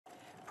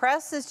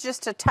Press is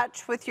just a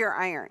touch with your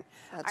iron.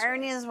 That's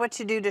Ironing is what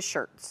you do to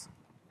shirts.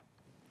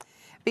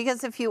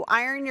 Because if you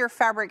iron your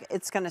fabric,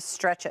 it's going to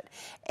stretch it.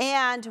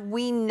 And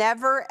we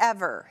never,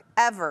 ever,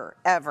 ever,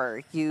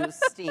 ever use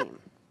steam.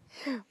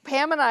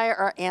 Pam and I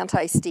are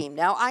anti-steam.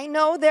 Now, I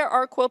know there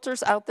are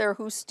quilters out there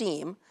who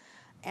steam,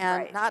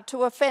 and Right. not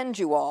to offend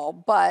you all,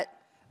 but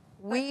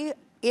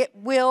it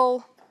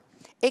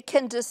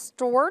can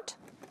distort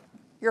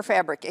your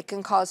fabric. It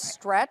can cause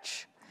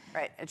stretch.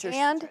 Right, it's just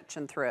And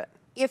stretching through it.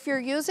 if you're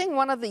using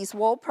one of these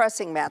wool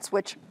pressing mats,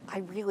 which I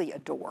really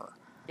adore,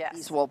 Yes.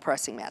 these wool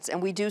pressing mats,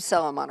 and we do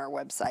sell them on our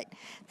website,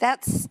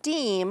 that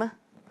steam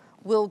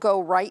will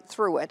go right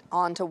through it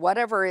onto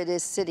whatever it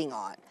is sitting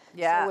on.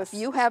 Yes. So if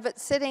you have it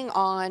sitting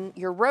on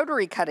your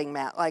rotary cutting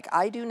mat like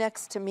I do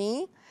next to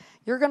me,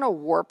 you're going to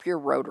warp your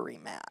rotary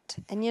mat.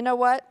 And you know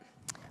what?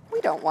 We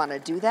don't want to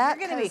do that.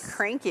 You're going to be 'cause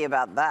cranky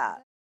about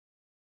that.